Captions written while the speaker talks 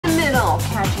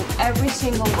smile catching every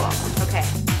single look. Okay.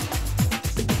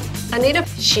 Anita,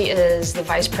 she is the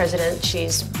vice president.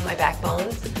 She's my backbone.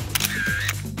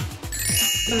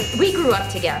 We grew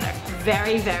up together,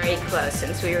 very, very close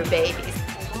since we were babies.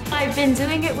 I've been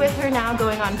doing it with her now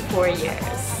going on 4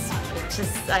 years.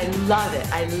 I love it.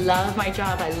 I love my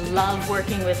job. I love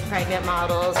working with pregnant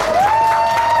models.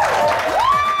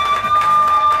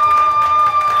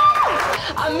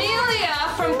 Amelia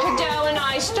from Cadeau and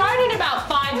I started about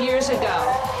 5 years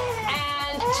ago.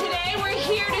 And today we're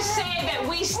here to say that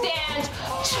we stand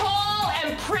tall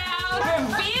and proud,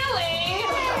 revealing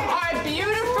our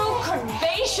beautiful,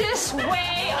 curvaceous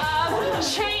way of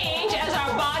change as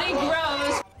our body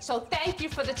grows. So thank you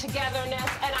for the togetherness,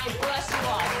 and I bless you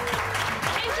all.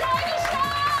 Enjoy the show!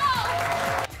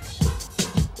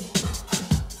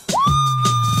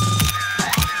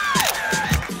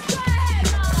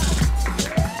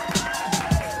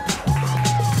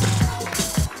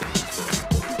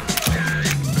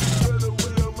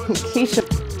 Keisha,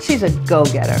 she's a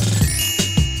go-getter.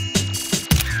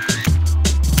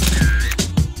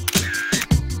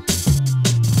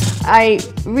 I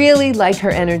really like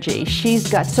her energy. She's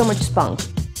got so much spunk.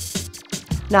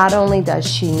 Not only does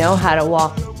she know how to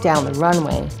walk down the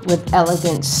runway with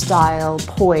elegant style,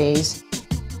 poise,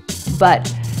 but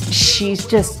she's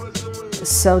just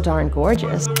so darn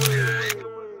gorgeous.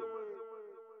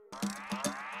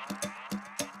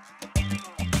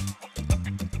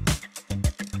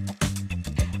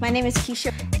 My name is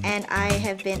Keisha, and I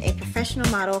have been a professional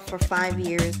model for 5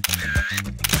 years.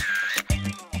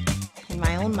 In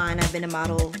my own mind, I've been a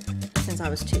model since I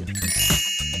was 2.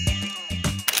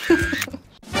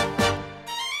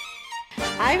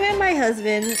 I met my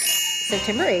husband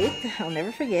September 8th, I'll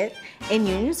never forget, in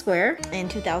Union Square in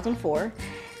 2004.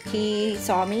 He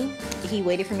saw me. He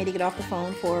waited for me to get off the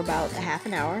phone for about a half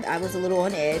an hour. I was a little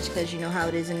on edge because you know how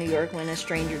it is in New York when a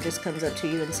stranger just comes up to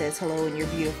you and says hello and you're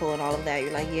beautiful and all of that.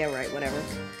 You're like, yeah, right, whatever.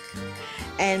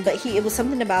 But it was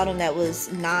something about him that was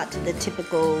not the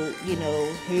typical, you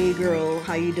know, hey girl,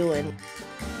 how you doing?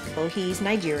 So he's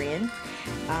Nigerian.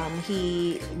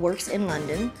 He works in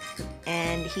London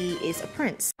and he is a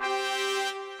prince.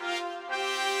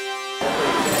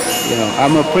 You know,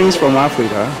 I'm a prince from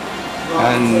Africa.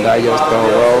 And I just thought,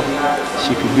 well,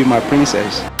 she could be my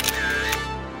princess.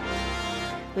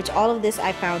 Which all of this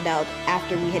I found out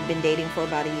after we had been dating for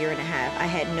about 1.5 years. I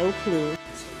had no clue.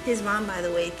 His mom, by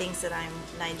the way, thinks that I'm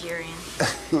Nigerian.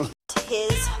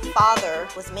 His father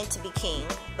was meant to be king,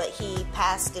 but he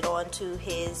passed it on to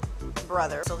his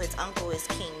brother. So his uncle is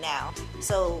king now.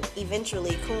 So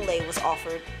eventually Kunle was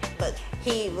offered, but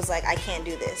he was like, I can't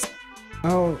do this.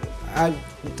 Oh, I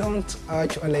don't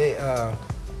actually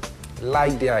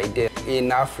like the idea.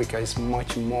 In Africa, it's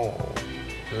much more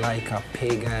like a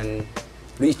pagan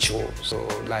ritual. So,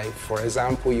 like, for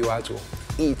example, you have to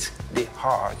eat the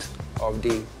heart of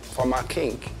the former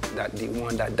king, the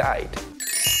one that died.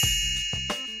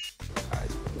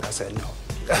 I said no.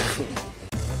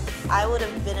 I would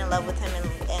have been in love with him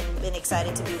and been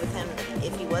excited to be with him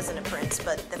if he wasn't a prince,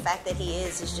 but the fact that he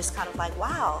is just kind of like,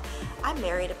 wow, I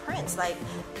married a prince. Like,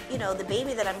 you know, the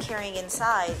baby that I'm carrying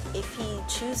inside, if he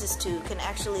chooses to, can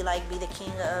actually like be the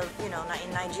king of, you know,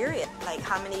 in Nigeria. Like,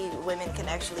 how many women can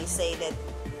actually say that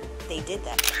they did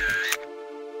that?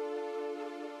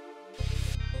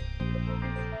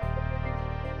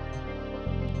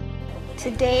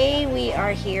 Today we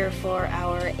are here for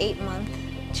our 8-month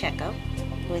checkup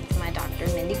with my doctor,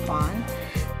 Mindy Kwan.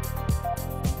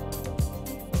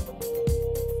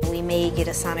 We may get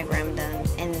a sonogram done,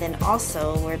 and then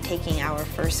also we're taking our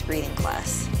first breathing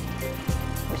class,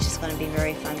 which is going to be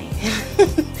very funny.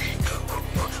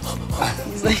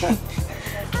 He's like,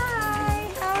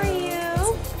 hi, how are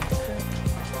you?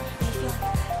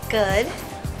 Good.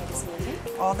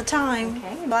 All the time.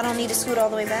 Okay. But I don't need to scoot all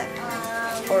the way back?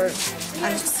 Or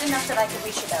I'm just enough that I can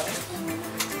reach your belly.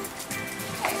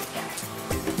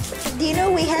 Do you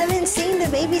know we haven't seen the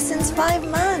baby since 5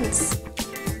 months?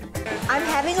 I'm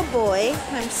having a boy.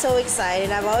 I'm so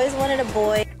excited. I've always wanted a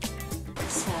boy.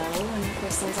 So one of the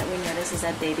first things that we notice is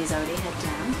that baby's already head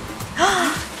down.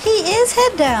 He is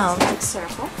head down. Big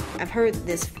circle. I've heard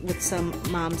this with some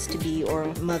moms-to-be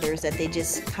or mothers that they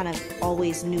just kind of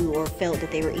always knew or felt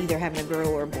that they were either having a girl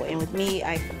or a boy. And with me,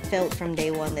 I felt from day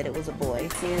one that it was a boy.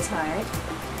 See his heart.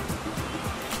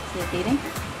 See it beating?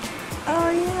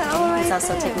 Oh yeah, all right. He's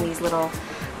also there. taking these little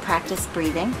practice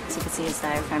breathing, so you can see his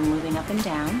diaphragm moving up and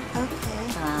down.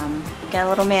 Okay. Got a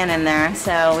little man in there.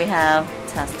 So we have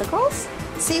testicles.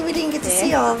 See, we didn't get to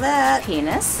see all of that.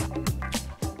 Penis.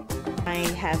 I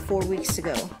have 4 weeks to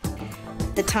go.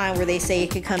 The time where they say it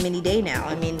could come any day now.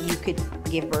 I mean, you could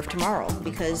give birth tomorrow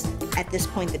because at this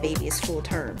point the baby is full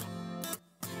term,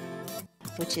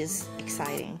 which is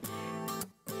exciting.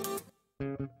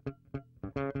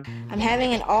 I'm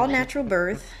having an all-natural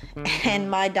birth,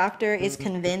 and my doctor is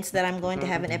convinced that I'm going to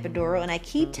have an epidural, and I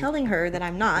keep telling her that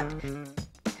I'm not.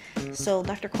 So,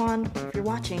 Dr. Kwan, if you're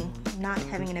watching, I'm not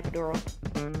having an epidural.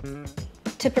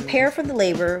 To prepare for the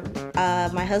labor,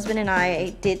 my husband and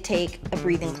I did take a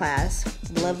breathing class.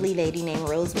 A lovely lady named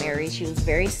Rosemary. She was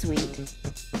very sweet.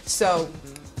 So,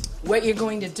 what you're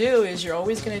going to do is you're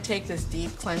always going to take this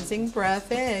deep cleansing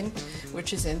breath in,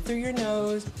 which is in through your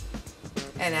nose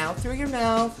and out through your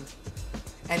mouth.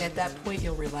 And at that point,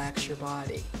 you'll relax your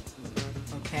body.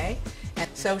 Okay? And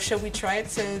so, shall we try it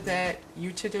so that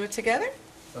you two do it together?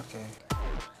 Okay.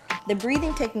 The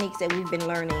breathing techniques that we've been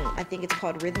learning, I think it's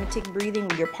called rhythmic breathing,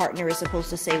 where your partner is supposed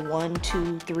to say 1,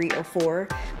 2, 3, or 4,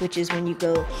 which is when you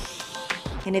go,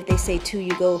 and if they say 2,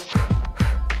 you go.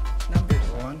 Numbers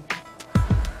 1,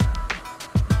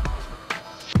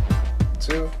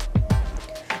 2,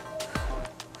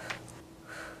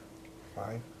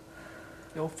 5.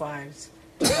 No 5s.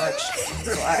 Much.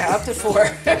 So up to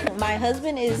 4. My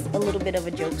husband is a little bit of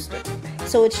a jokester,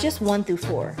 so it's just 1 through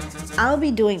 4. I'll be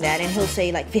doing that, and he'll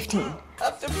say like 15.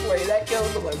 Up to 40. That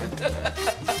kills the women.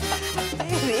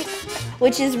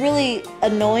 Which is really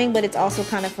annoying, but it's also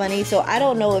kind of funny. So I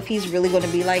don't know if he's really going to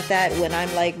be like that when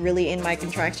I'm like really in my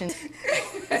contractions.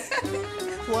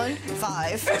 1,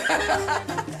 5.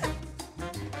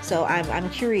 So I'm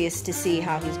curious to see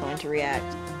how he's going to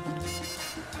react.